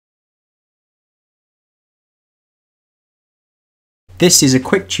This is a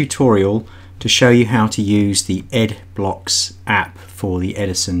quick tutorial to show you how to use the Edblocks app for the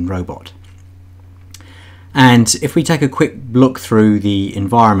Edison robot. And if we take a quick look through the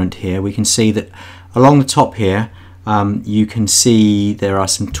environment here, we can see that along the top here you can see there are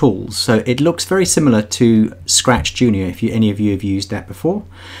some tools. So it looks very similar to Scratch Junior if any of you have used that before.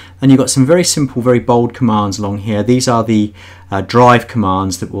 And you've got some very simple, very bold commands along here. These are the drive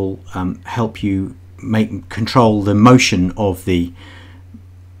commands that will help you control the motion of the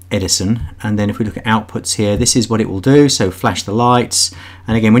Edison. And then if we look at outputs here, this is what it will do. So flash the lights,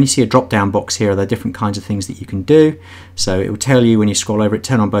 and again when you see a drop down box here, there are different kinds of things that you can do. So it will tell you when you scroll over it,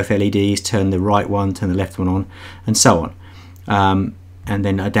 turn on both LEDs, turn the right one, turn the left one on, and so on. And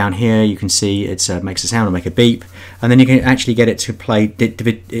then down here you can see it makes a sound or make a beep, and then you can actually get it to play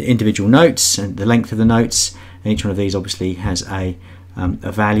individual notes and the length of the notes, and each one of these obviously has a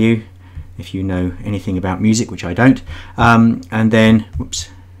value if you know anything about music, which I don't. And then whoops,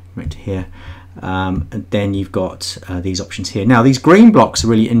 right to here, and then you've got these options here. Now these green blocks are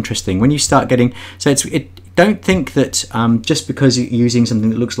really interesting when you start getting, so don't think that just because you're using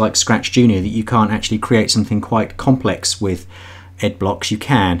something that looks like Scratch Junior that you can't actually create something quite complex with Edblocks. You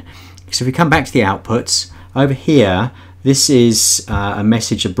can. So if we come back to the outputs over here, this is a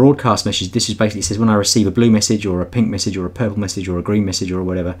message, a broadcast message. This is basically says when I receive a blue message or a pink message or a purple message or a green message or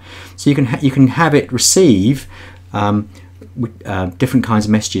whatever. So you can have it receive different kinds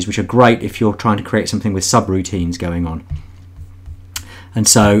of messages, which are great if you're trying to create something with subroutines going on. And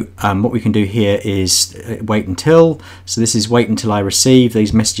so what we can do here is wait until. So this is wait until I receive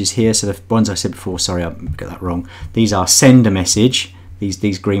these messages here. So the ones I said before, sorry, I got that wrong. These are send a message.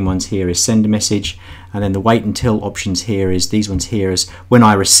 These green ones here is send a message, and then the wait until options here is these ones here is when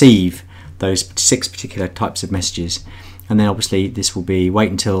I receive those 6 particular types of messages. And then obviously this will be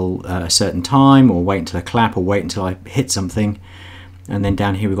wait until a certain time, or wait until a clap, or wait until I hit something. And then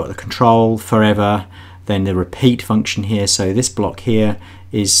down here we've got the control, forever, then the repeat function here. So this block here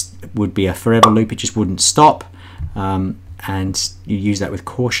would be a forever loop, it just wouldn't stop. And you use that with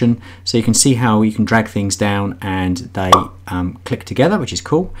caution. So you can see how you can drag things down and they click together, which is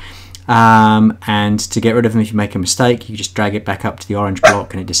cool. And to get rid of them if you make a mistake, you just drag it back up to the orange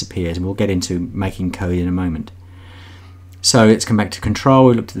block and it disappears, and we'll get into making code in a moment. So let's come back to control.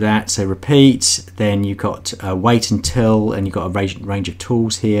 We looked at that. So repeat, then you've got wait until, and you've got a range of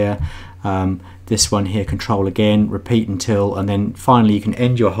tools here. This one here, control again, repeat until, and then finally you can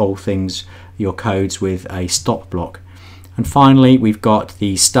end your whole things, your codes, with a stop block. And finally we've got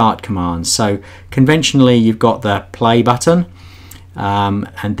the start commands. So conventionally you've got the play button,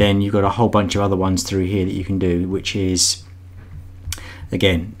 and then you've got a whole bunch of other ones through here that you can do, which is,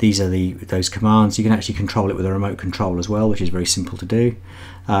 again, these are those commands. You can actually control it with a remote control as well, which is very simple to do.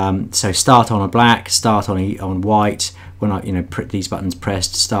 So start on a black, start on white, when I these buttons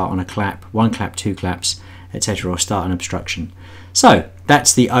pressed, start on a clap, 1 clap, 2 claps, etc., or start an obstruction. So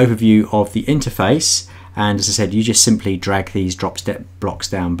that's the overview of the interface, and as I said, you just simply drag these blocks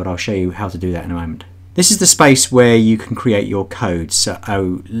down, but I'll show you how to do that in a moment. This is the space where you can create your code.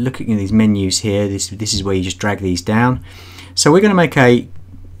 So looking at these menus here, this is where you just drag these down. So we're going to make a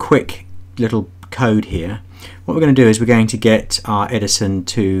quick little code here. What we're going to do is we're going to get our Edison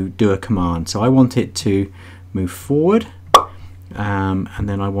to do a command. So I want it to move forward, and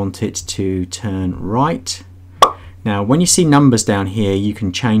then I want it to turn right. Now when you see numbers down here, you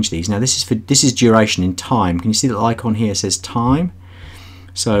can change these. Now this is duration in time. Can you see the icon here says time?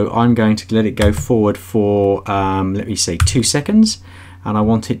 So I'm going to let it go forward for let me see, 2 seconds, and I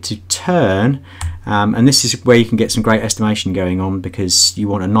want it to turn. And this is where you can get some great estimation going on, because you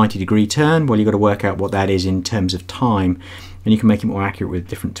want a 90-degree turn. Well, you've got to work out what that is in terms of time, and you can make it more accurate with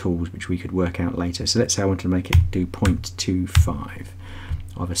different tools, which we could work out later. So let's say I want to make it do 0.25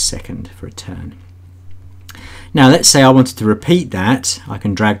 of a second for a turn. Now let's say I wanted to repeat that. I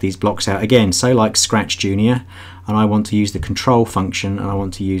can drag these blocks out again, so like Scratch Junior, and I want to use the control function, and I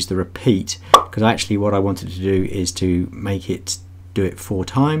want to use the repeat, because actually what I wanted to do is to make it do it 4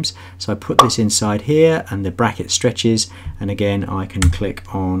 times. So I put this inside here, and the bracket stretches, and again I can click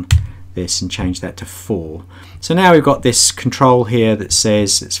on this and change that to 4. So now we've got this control here that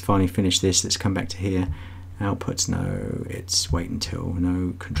says, let's finally finish this, let's come back to here, outputs, no, it's wait until,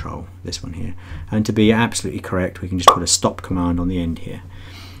 no, control, this one here. And to be absolutely correct, we can just put a stop command on the end here.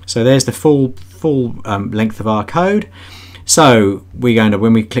 So there's the full length of our code. So we're going to,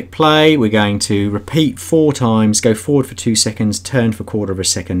 when we click play, we're going to repeat 4 times, go forward for 2 seconds, turn for 1/4 of a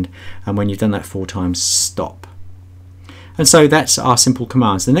second, and when you've done that 4 times, stop. And so that's our simple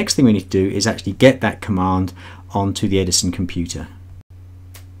commands. The next thing we need to do is actually get that command onto the Edison computer.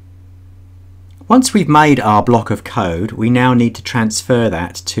 Once we've made our block of code, we now need to transfer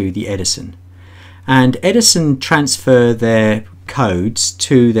that to the Edison. And Edison transfer their codes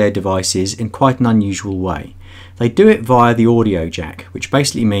to their devices in quite an unusual way. They do it via the audio jack, which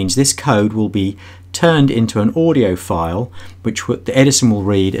basically means this code will be turned into an audio file, which the Edison will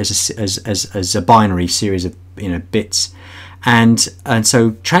read as a binary series of bits, and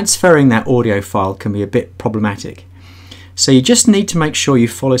so transferring that audio file can be a bit problematic. So you just need to make sure you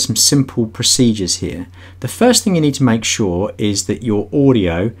follow some simple procedures here. The first thing you need to make sure is that your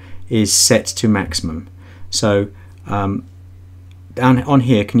audio is set to maximum. So down on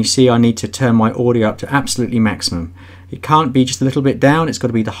here, can you see I need to turn my audio up to absolutely maximum. It can't be just a little bit down, it's got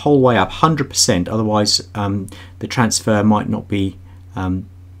to be the whole way up, 100%, otherwise the transfer might not be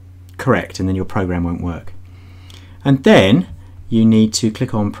correct and then your program won't work. And then you need to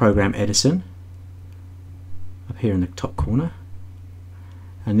click on Program Edison up here in the top corner,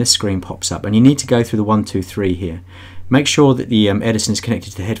 and this screen pops up, and you need to go through the 1, 2, 3 here. Make sure that the Edison is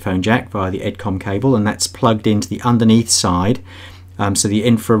connected to the headphone jack via the EDCOM cable, and that's plugged into the underneath side, so the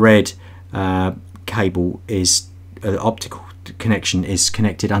infrared cable is optical connection is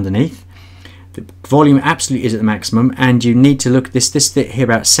connected underneath. The volume absolutely is at the maximum, and you need to look at this bit here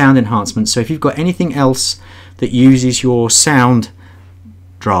about sound enhancement. So if you've got anything else that uses your sound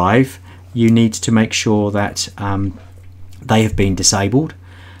drive, you need to make sure that they have been disabled.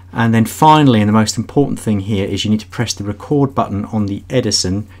 And then finally, and the most important thing here, is you need to press the record button on the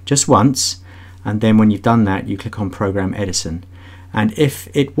Edison just once, and then when you've done that, you click on Program Edison. And if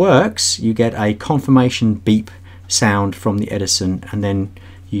it works, you get a confirmation beep sound from the Edison, and then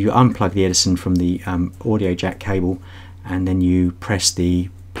you unplug the Edison from the audio jack cable, and then you press the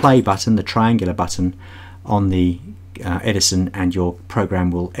play button, the triangular button on the Edison, and your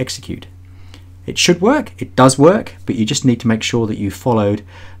program will execute. It should work, it does work, but you just need to make sure that you followed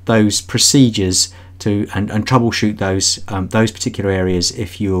those procedures to and troubleshoot those particular areas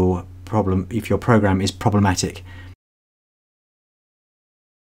if your program is problematic.